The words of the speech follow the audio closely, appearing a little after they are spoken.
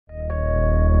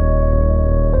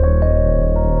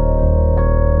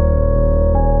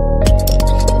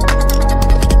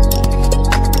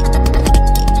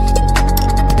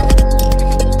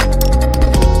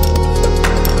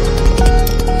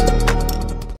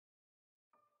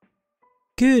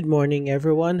Good morning,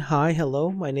 everyone. Hi,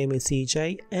 hello. My name is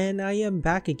CJ, and I am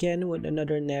back again with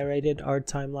another narrated art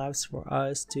time lapse for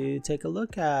us to take a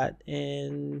look at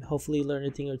and hopefully learn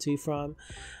a thing or two from.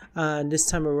 This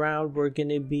time around, we're going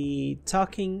to be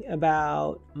talking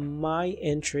about my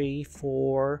entry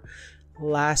for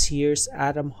last year's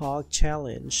Atomhawk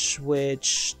challenge,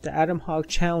 which the Atomhawk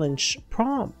challenge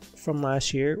prompt from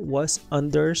last year was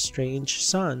Under Strange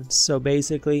Sun. So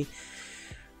basically,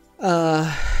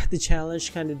 the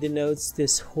challenge kind of denotes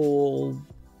this whole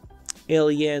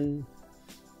alien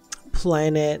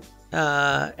planet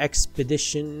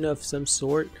expedition of some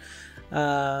sort.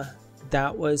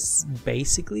 That was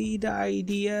basically the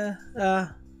idea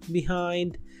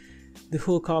behind the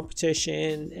whole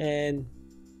competition and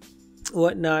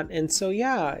whatnot. And so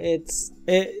yeah, it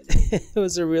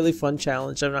was a really fun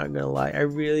challenge. I'm not gonna lie. I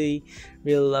really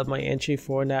love my entry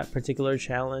for that particular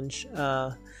challenge.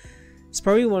 It's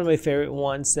probably one of my favorite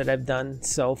ones that I've done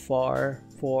so far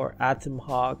for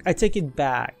Atomhawk. I take it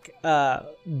back. The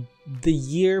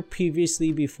year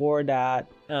previously before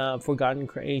that, Forgotten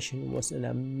Creation was an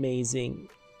amazing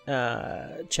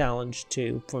challenge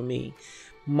too for me.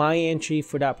 My entry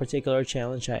for that particular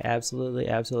challenge I absolutely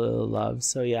love.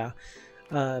 So yeah,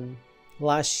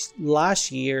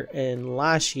 last year and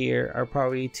last year are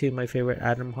probably two of my favorite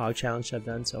Atomhawk challenge I've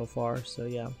done so far. So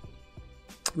yeah.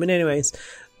 But anyways,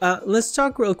 let's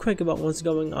talk real quick about what's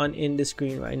going on in the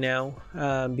screen right now,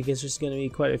 because there's going to be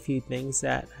quite a few things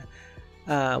that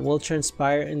will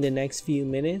transpire in the next few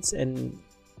minutes and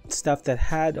stuff that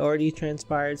had already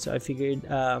transpired. So I figured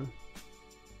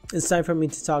it's time for me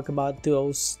to talk about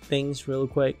those things real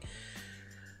quick,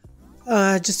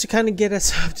 just to kind of get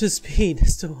us up to speed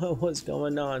as to what was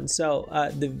going on. So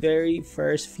the very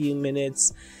first few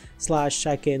minutes /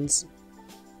 seconds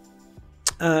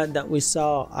that we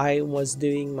saw, I was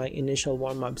doing my initial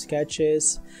warm-up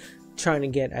sketches, trying to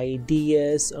get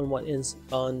ideas on what is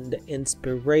on the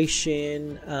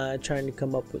inspiration, trying to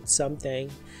come up with something,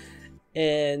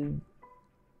 and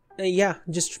yeah,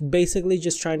 just basically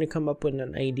just trying to come up with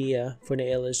an idea for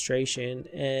the illustration.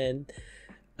 And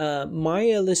my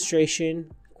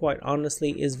illustration, quite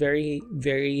honestly, is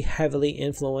very heavily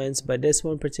influenced by this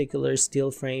one particular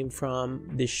still frame from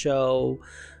the show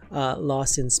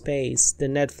Lost in Space, the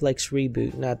Netflix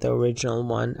reboot, not the original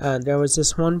one. There was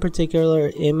this one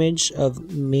particular image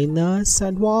of Mina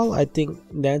Sadwal. I think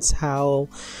that's how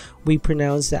we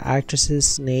pronounce the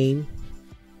actress's name.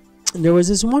 There was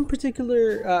this one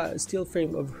particular still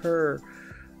frame of her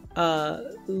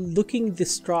looking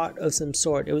distraught of some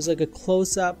sort. It was like a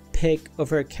close-up pic of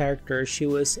her character. She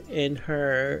was in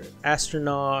her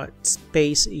astronaut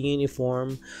space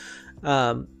uniform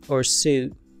or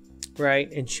suit,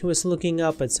 right? And she was looking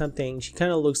up at something. She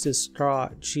kind of looks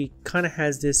distraught. She kind of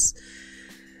has this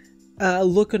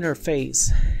look on her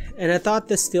face, and I thought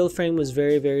the still frame was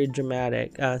very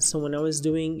dramatic. So when I was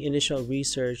doing initial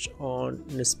research on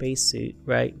the spacesuit,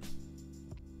 right,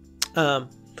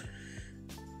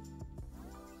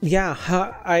 yeah,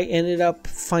 I ended up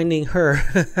finding her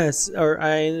or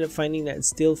I ended up finding that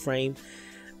still frame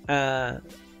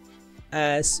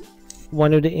as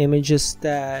one of the images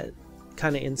that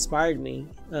kind of inspired me.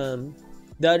 The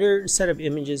other set of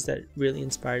images that really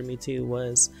inspired me too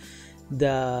was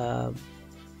the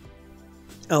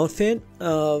outfit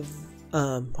of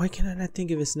why can I not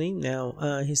think of his name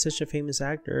now? He's such a famous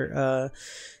actor.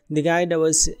 The guy that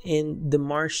was in The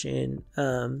Martian.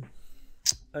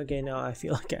 Okay, now I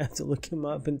feel like I have to look him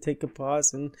up and take a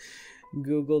pause and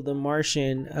Google The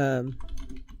Martian.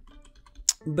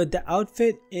 But the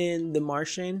outfit in The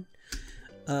Martian,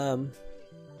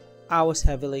 I was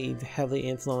heavily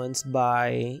influenced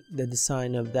by the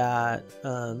design of that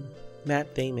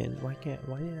Matt Damon. Why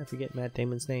did I forget Matt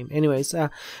Damon's name? Anyways, there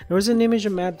was an image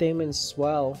of Matt Damon as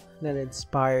well that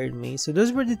inspired me. So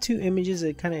those were the two images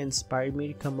that kind of inspired me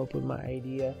to come up with my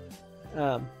idea.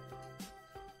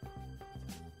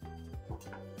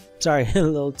 Sorry, a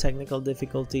little technical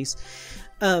difficulties.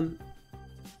 But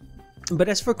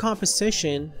as for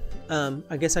composition,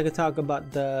 I guess I could talk about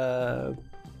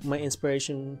my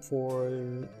inspiration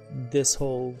for this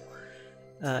whole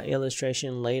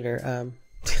illustration later.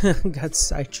 Got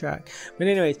sidetracked. But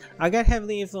anyways, I got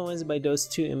heavily influenced by those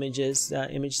two images,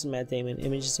 images of Matt Damon,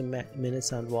 images of Mina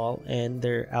Sadwal, and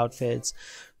their outfits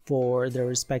for their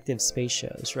respective space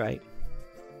shows, right?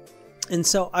 And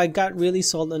so I got really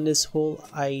sold on this whole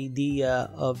idea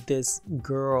of this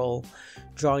girl,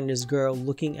 drawing this girl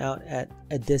looking out at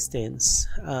a distance.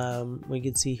 We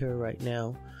can see her right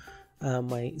now,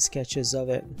 my sketches of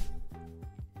it.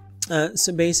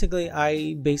 So basically,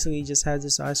 I basically just had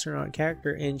this astronaut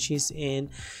character, and she's in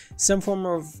some form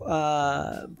of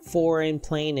foreign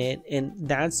planet, and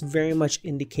that's very much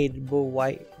indicated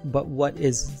by what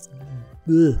is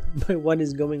by what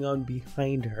is going on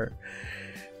behind her.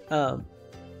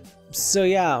 So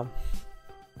yeah.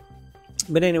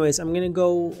 But anyways, I'm gonna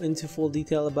go into full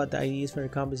detail about the ideas for the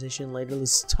composition later.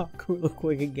 Let's talk real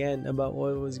quick again about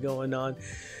what was going on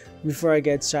before I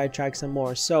get sidetracked some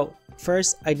more. So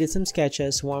first, I did some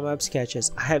sketches, warm-up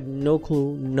sketches. I have no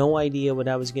clue, no idea what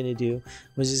I was gonna do.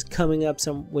 I was just coming up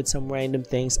with some random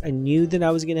things. I knew that I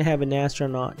was gonna have an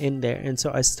astronaut in there, and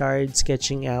so I started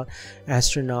sketching out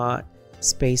astronaut,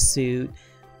 spacesuit,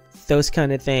 those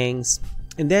kind of things.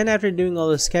 And then after doing all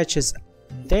the sketches,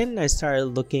 then I started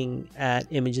looking at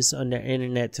images on the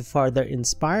internet to further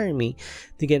inspire me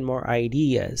to get more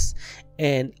ideas.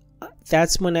 And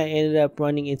that's when I ended up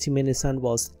running into Mina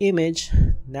Sandwall's image,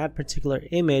 that particular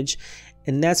image.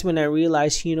 And that's when I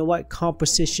realized, you know what,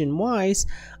 composition wise,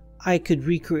 I could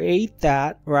recreate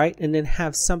that, right? And then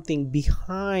have something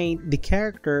behind the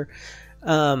character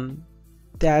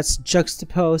that's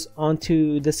juxtaposed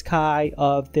onto the sky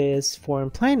of this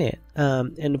foreign planet.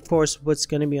 And of course, what's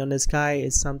going to be on the sky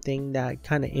is something that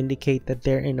kind of indicate that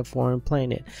they're in a foreign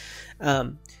planet,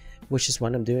 which is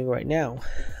what I'm doing right now.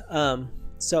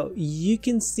 So you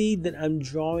can see that I'm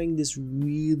drawing this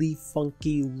really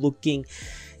funky looking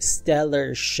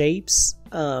stellar shapes.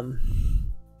 And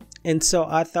so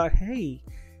I thought, hey,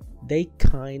 they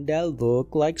kind of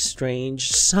look like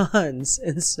strange suns.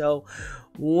 And so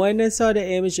when I saw the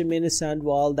image of Mina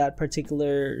Sandwall, that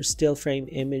particular still frame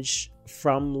image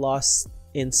from Lost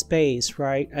in Space,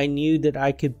 right, I knew that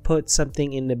I could put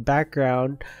something in the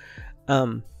background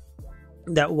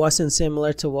that wasn't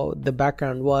similar to what the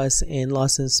background was in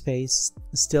Lost in Space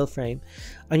still frame.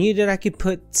 I knew that I could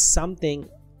put something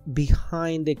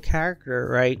behind the character,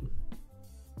 right,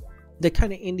 that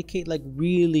kind of indicate like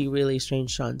really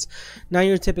strange suns. Not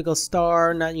your typical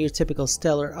star, not your typical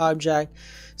stellar object.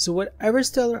 So whatever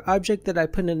stellar object that I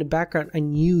put in the background, I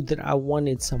knew that I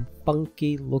wanted some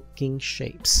funky looking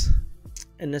shapes.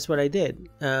 And that's what I did,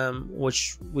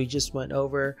 which we just went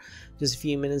over just a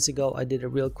few minutes ago. I did a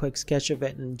real quick sketch of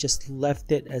it and just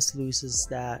left it as loose as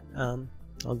that.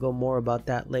 I'll go more about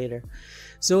that later.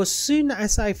 So as soon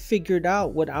as I figured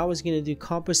out what I was going to do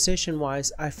composition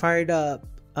wise, I fired up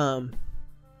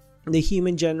the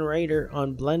human generator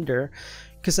on Blender,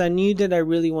 because I knew that I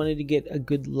really wanted to get a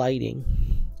good lighting,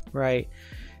 right?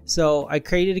 So I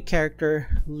created a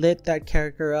character, lit that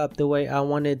character up the way I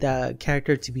wanted that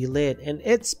character to be lit, and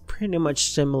it's pretty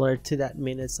much similar to that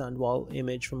Mina Sandwall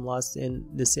image from Lost in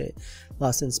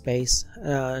Space.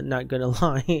 Not gonna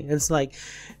lie, it's like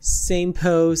same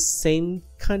pose, same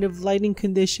kind of lighting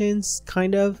conditions,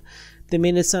 kind of. The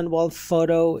Mina Sandwall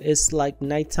photo is like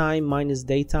nighttime, mine is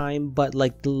daytime, but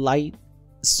like the light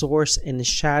source and the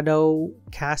shadow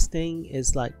casting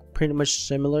is like pretty much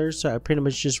similar. So I pretty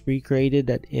much just recreated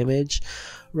that image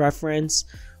reference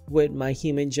with my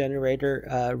human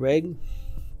generator rig.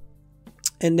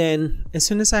 And then as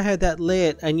soon as I had that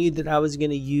lit, I knew that I was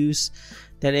going to use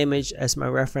that image as my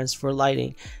reference for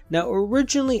lighting. Now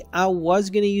originally I was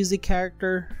going to use the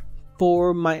character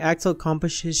for my actual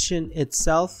composition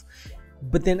itself,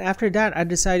 but then after that I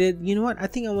decided, you know what, I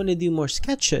think I want to do more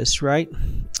sketches, right?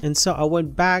 And so I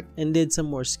went back and did some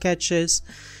more sketches,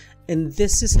 and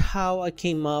this is how I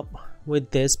came up with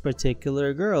this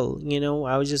particular girl. You know,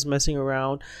 I was just messing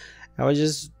around, I was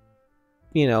just,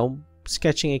 you know,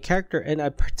 sketching a character, and I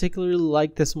particularly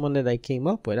liked this one that I came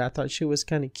up with. I thought she was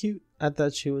kind of cute, I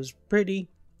thought she was pretty.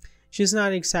 She's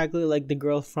not exactly like the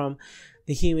girl from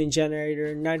the human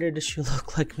generator, neither does she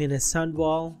look like Mina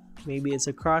Sandwall. Maybe it's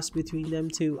a cross between them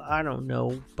two, I don't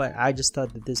know, but I just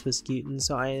thought that this was cute, and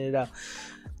so I ended up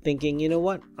thinking, you know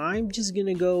what, I'm just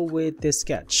gonna go with this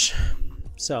sketch.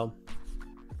 So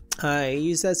I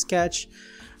used that sketch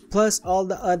plus all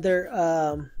the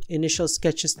other initial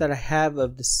sketches that I have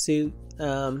of the suit.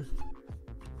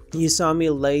 You saw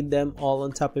me lay them all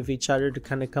on top of each other to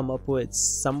kind of come up with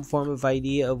some form of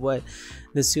idea of what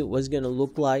the suit was gonna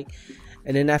look like.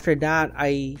 And then after that,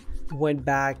 I went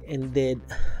back and did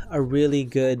a really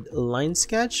good line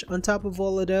sketch on top of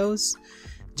all of those,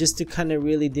 just to kind of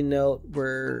really denote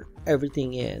where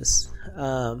everything is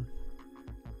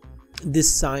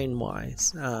design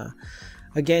wise.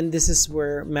 Again, this is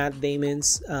where Matt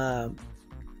Damon's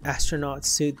astronaut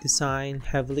suit design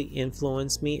heavily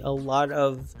influenced me. A lot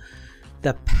of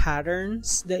the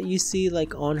patterns that you see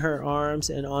like on her arms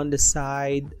and on the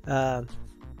side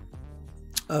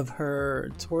of her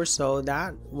torso,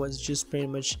 that was just pretty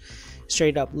much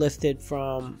straight up lifted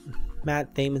from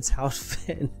Matt Damon's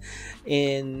outfit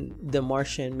in the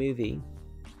Martian movie.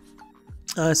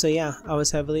 So yeah, I was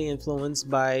heavily influenced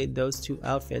by those two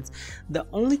outfits. The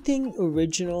only thing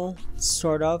original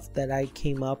sort of that I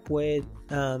came up with,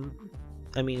 I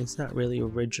mean, it's not really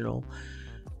original,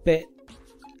 but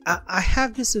I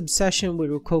have this obsession with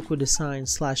Rococo design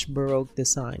 / Baroque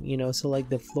design, you know, so like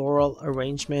the floral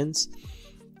arrangements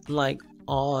like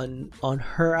on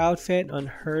her outfit, on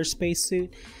her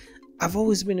spacesuit. I've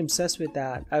always been obsessed with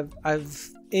that.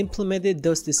 I've implemented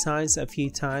those designs a few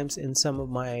times in some of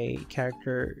my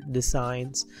character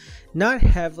designs, not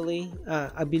heavily.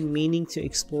 I've been meaning to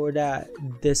explore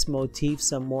this motif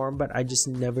some more, but I just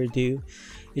never do.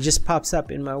 It just pops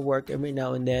up in my work every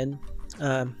now and then.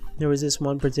 There was this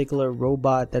one particular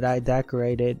robot that I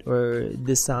decorated or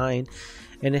designed,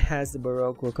 and it has the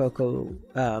Baroque Rococo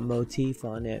motif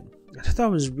on it. I thought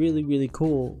it was really, really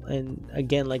cool. And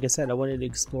again, like I said, I wanted to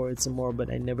explore it some more,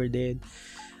 but I never did.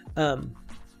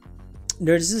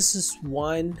 There's this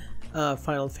one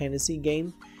Final Fantasy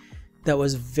game that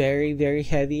was very, very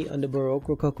heavy on the Baroque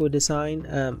Rococo design.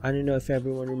 I don't know if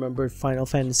everyone remembered Final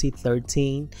Fantasy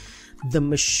 13. The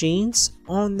machines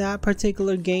on that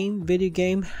particular video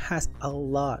game has a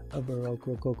lot of Baroque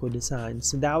Rococo design.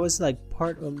 So that was like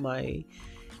part of my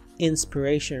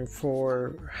inspiration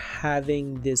for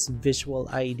having this visual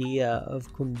idea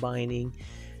of combining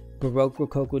Baroque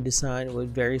Rococo design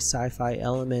with very sci-fi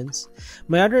elements.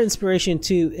 My other inspiration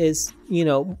too is, you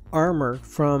know, armor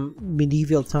from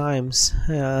medieval times,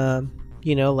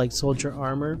 you know, like soldier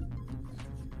armor.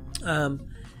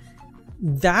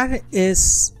 That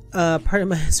is part of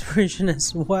my inspiration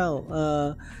as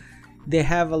well. They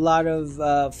have a lot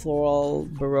of floral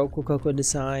Baroque Rococo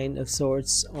design of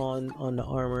sorts on the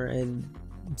armor, and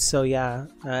so yeah,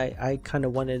 I kind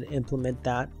of wanted to implement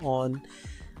that on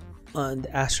the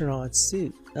astronaut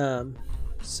suit.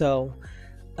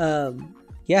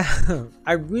 Yeah,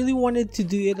 I really wanted to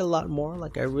do it a lot more.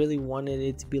 Like I really wanted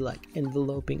it to be like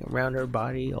enveloping around her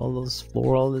body, all those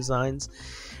floral designs,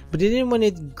 but I didn't want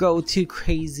it to go too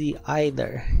crazy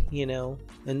either, you know.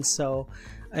 And so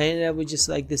I ended up with just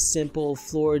like this simple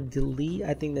fleur-de-lis.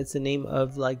 I think that's the name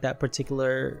of like that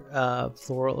particular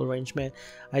floral arrangement.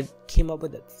 I came up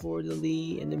with that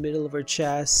fleur-de-lis in the middle of her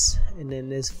chest, and then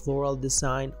this floral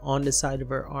design on the side of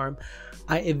her arm.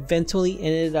 I eventually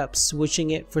ended up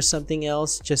switching it for something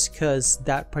else, just because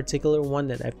that particular one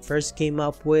that I first came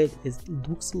up with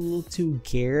looks a little too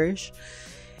garish.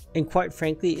 And quite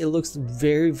frankly, it looks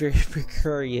very, very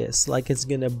precarious, like it's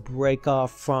gonna break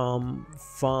off from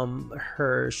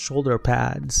her shoulder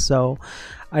pads. So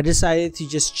I decided to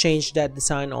just change that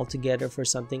design altogether for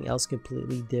something else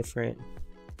completely different.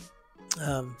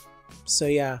 So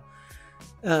yeah,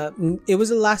 it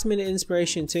was a last minute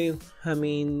inspiration too. I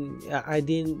mean, I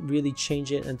didn't really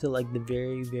change it until like the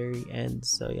very, very end.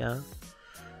 So yeah.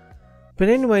 But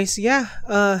anyways, yeah,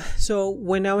 so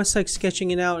when I was like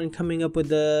sketching it out and coming up with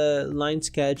the line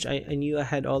sketch, I knew I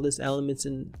had all these elements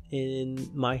in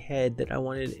my head that I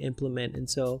wanted to implement, and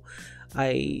so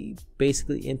I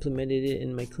basically implemented it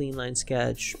in my clean line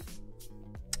sketch.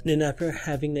 Then after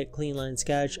having that clean line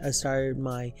sketch, I started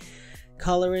my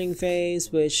coloring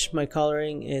phase, which my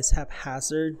coloring is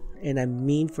haphazard, and I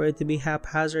mean for it to be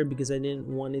haphazard because I didn't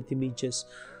want it to be just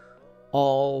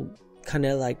all kind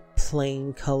of like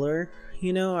plain color,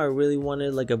 you know. I really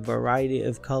wanted like a variety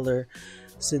of color,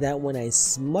 so that when I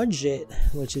smudge it,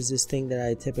 which is this thing that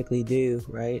I typically do,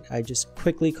 right, I just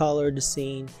quickly color the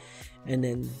scene, and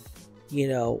then, you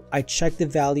know, I check the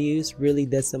values. Really,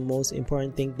 that's the most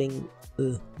important thing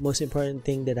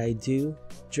that I do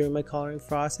during my coloring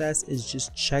process, is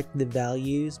just check the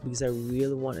values, because I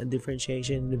really want a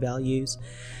differentiation in the values.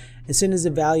 As soon as the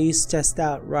values test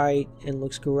out right and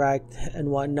looks correct and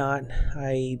whatnot,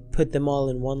 I put them all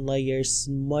in one layer,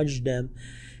 smudge them,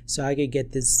 so I could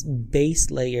get this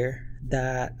base layer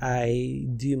that I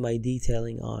do my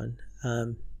detailing on.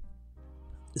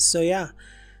 So yeah,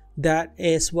 that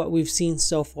is what we've seen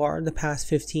so far the past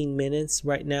 15 minutes.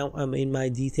 Right now I'm in my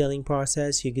detailing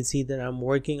process. You can see that I'm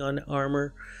working on the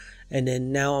armor, and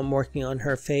then now I'm working on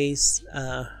her face,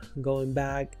 going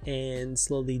back and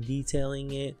slowly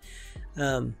detailing it,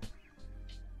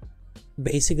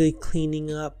 basically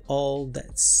cleaning up all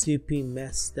that soupy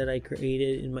mess that I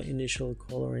created in my initial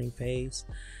coloring phase.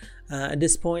 At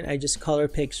this point, I just color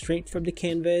pick straight from the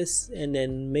canvas and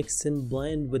then mix and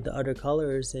blend with the other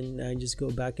colors, and I just go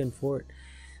back and forth,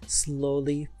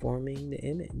 slowly forming the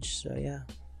image. So yeah,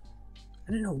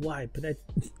 I don't know why, but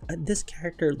this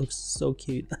character looks so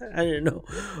cute. I don't know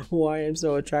why I'm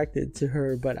so attracted to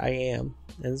her, but I am.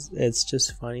 It's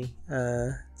just funny.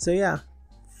 So yeah,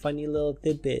 funny little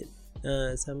tidbit.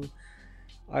 Some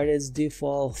artists do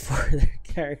fall for their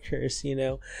characters, you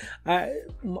know.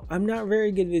 I'm not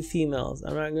very good with females,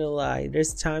 I'm not gonna lie.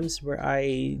 There's times where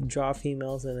I draw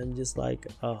females and I'm just like,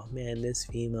 oh man, this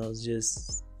female's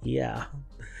just, yeah,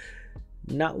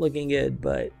 not looking good.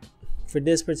 But for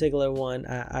this particular one,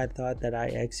 I thought that I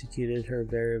executed her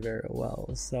very, very well.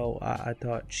 So I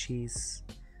thought she's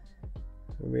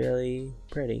really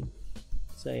pretty.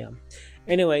 So yeah,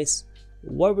 anyways,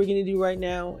 what we're gonna do right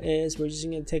now is we're just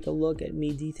gonna take a look at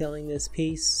me detailing this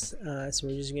piece. So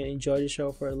we're just gonna enjoy the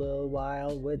show for a little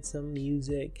while with some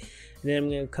music, and then I'm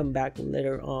gonna come back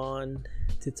later on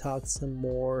to talk some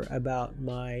more about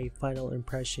my final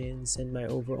impressions and my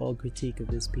overall critique of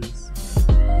this piece.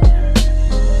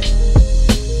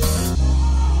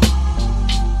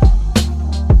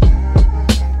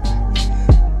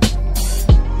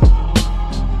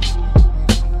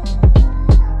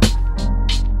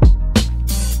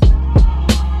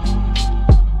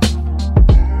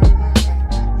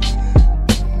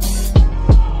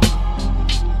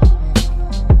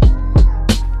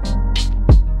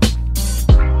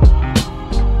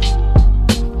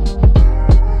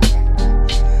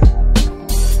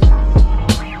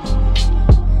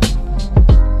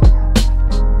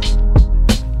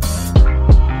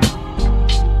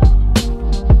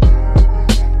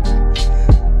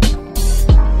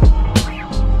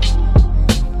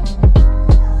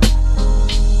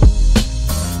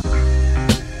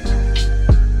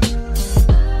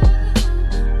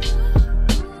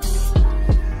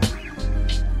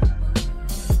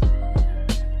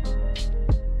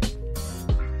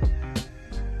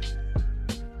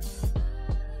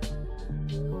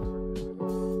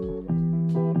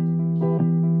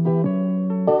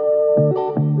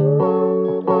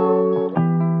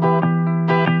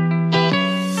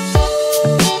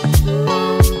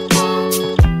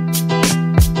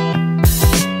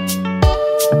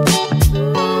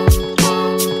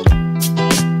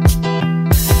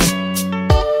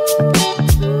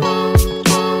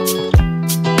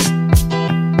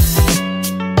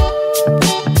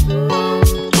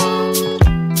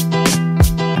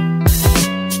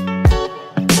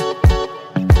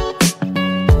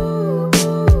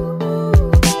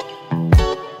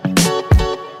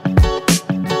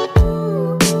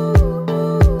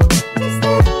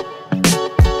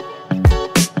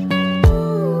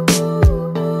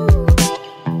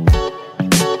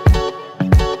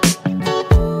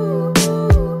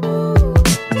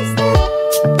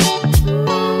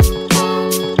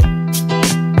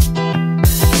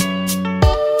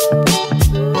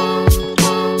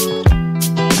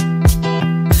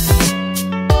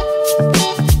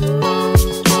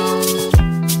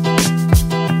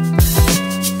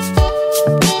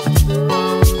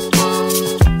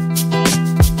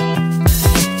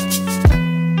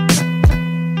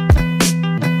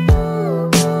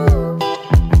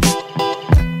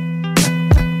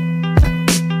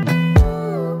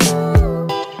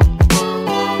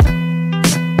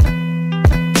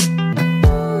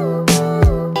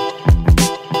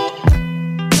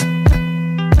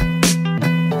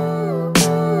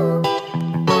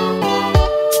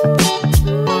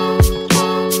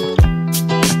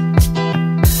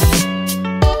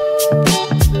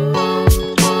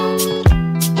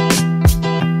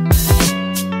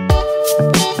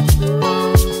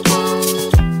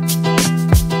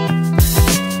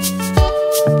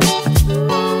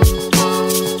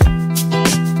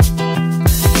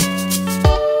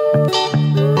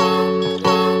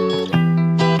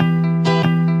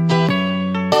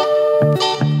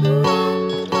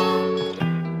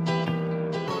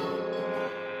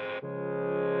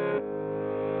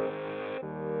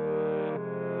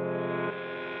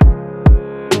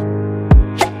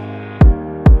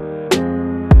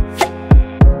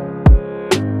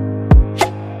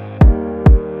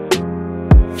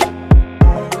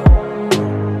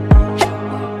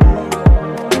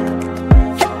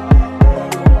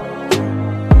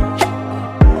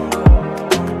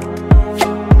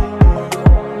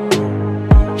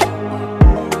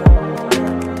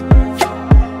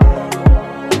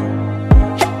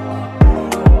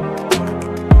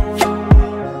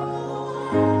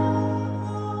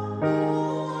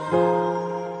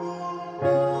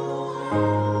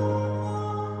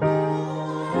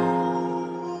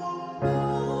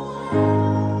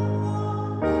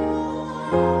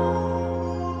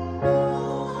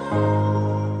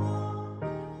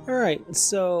 Alright,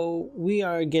 so we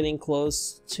are getting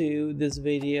close to this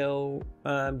video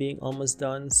being almost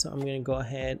done, so I'm gonna go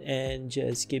ahead and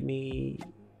just give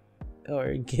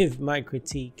my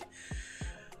critique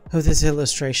of this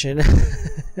illustration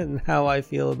and how I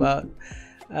feel about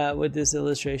with this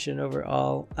illustration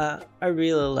overall. I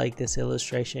really like this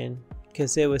illustration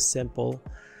because it was simple.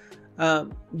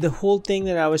 The whole thing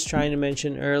that I was trying to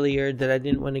mention earlier that I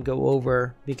didn't want to go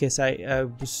over because I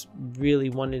was really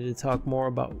wanted to talk more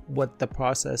about what the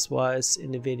process was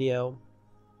in the video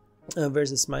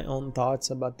versus my own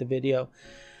thoughts about the video.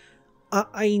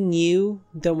 I knew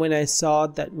that when I saw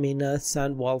that Mina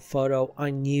Sandwall photo, I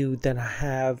knew that I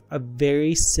have a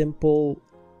very simple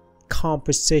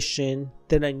composition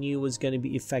that I knew was going to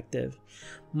be effective.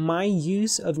 My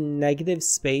use of negative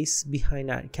space behind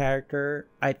that character,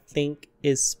 I think,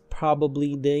 is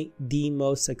probably the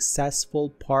most successful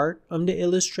part of the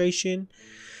illustration,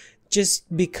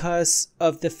 just because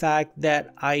of the fact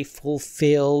that I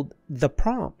fulfilled the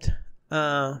prompt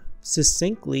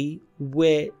succinctly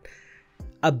with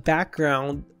a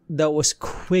background that was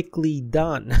quickly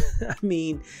done. I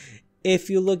mean, if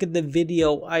you look at the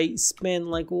video, I spent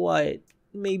like what,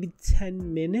 maybe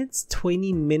 10 minutes,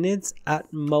 20 minutes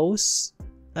at most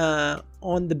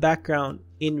on the background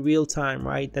in real time,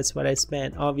 right? That's what I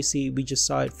spent. Obviously, we just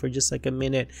saw it for just like a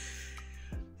minute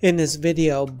in this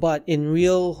video, but in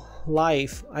real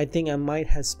life, I think I might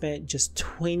have spent just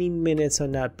 20 minutes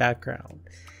on that background.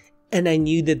 And I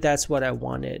knew that that's what I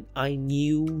wanted. I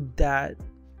knew that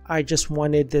I just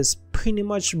wanted this pretty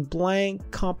much blank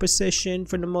composition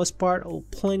for the most part,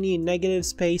 plenty of negative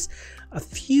space, a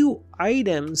few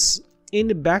items in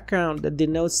the background that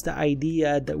denotes the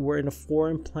idea that we're in a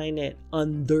foreign planet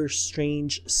under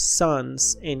strange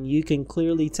suns, and you can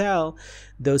clearly tell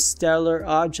those stellar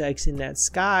objects in that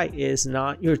sky is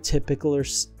not your typical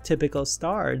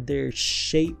star. They're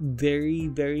shaped very,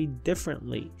 very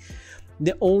differently.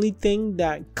 The only thing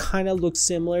that kind of looks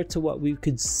similar to what we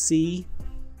could see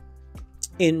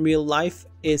in real life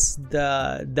is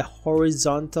the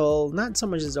horizontal, not so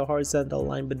much as a horizontal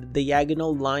line, but the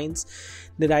diagonal lines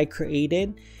that I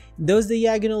created. Those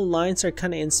diagonal lines are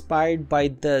kind of inspired by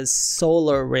the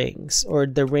solar rings, or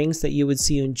the rings that you would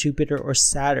see on Jupiter or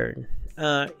Saturn.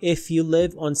 If you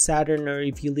live on Saturn or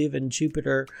if you live in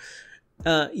Jupiter,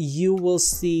 you will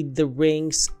see the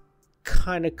rings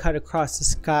kind of cut across the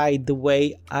sky the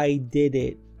way I did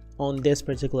it on this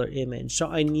particular image. So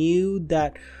I knew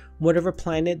that whatever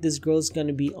planet this girl's going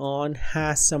to be on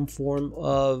has some form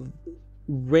of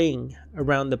ring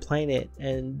around the planet,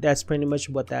 and that's pretty much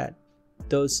what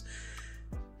those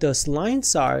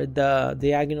lines are, the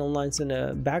diagonal lines in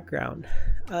the background.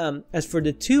 As for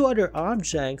the two other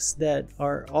objects that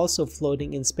are also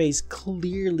floating in space,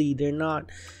 clearly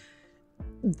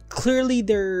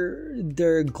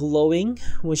they're glowing,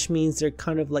 which means they're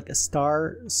kind of like a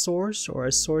star source or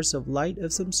a source of light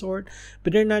of some sort,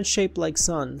 but they're not shaped like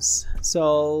suns,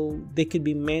 so they could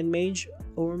be man-made,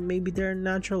 or maybe they're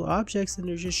natural objects and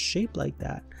they're just shaped like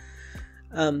that.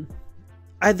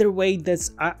 Either way,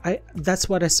 that's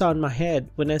what I saw in my head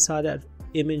when I saw that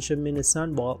image of Mina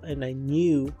Sandwall, and I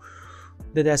knew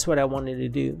that that's what I wanted to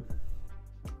do.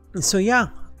 So yeah,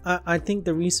 I think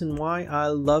the reason why I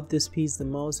love this piece the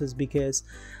most is because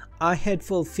I had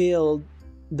fulfilled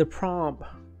the prompt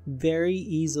very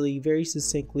easily, very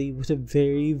succinctly, with a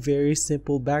very, very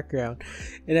simple background,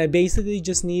 and I basically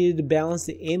just needed to balance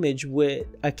the image with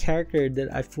a character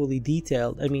that I fully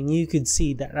detailed. I mean, you could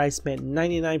see that I spent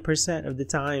 99% of the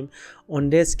time on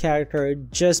this character,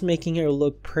 just making her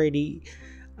look pretty,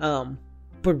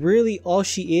 but really all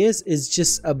she is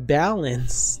just a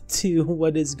balance to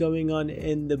what is going on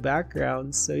in the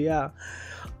background. So yeah,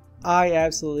 I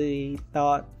absolutely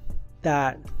thought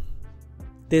that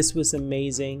this was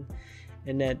amazing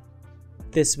and that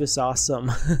this was awesome.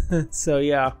 So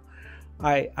yeah,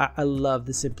 I love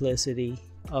the simplicity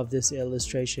of this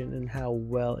illustration and how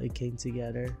well it came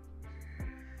together.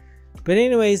 But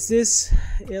anyways, this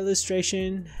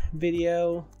illustration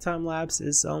video time lapse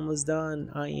is almost done.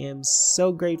 I am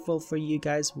so grateful for you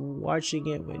guys watching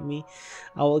it with me.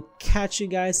 I will catch you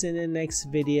guys in the next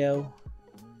video.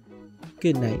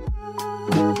 Good night.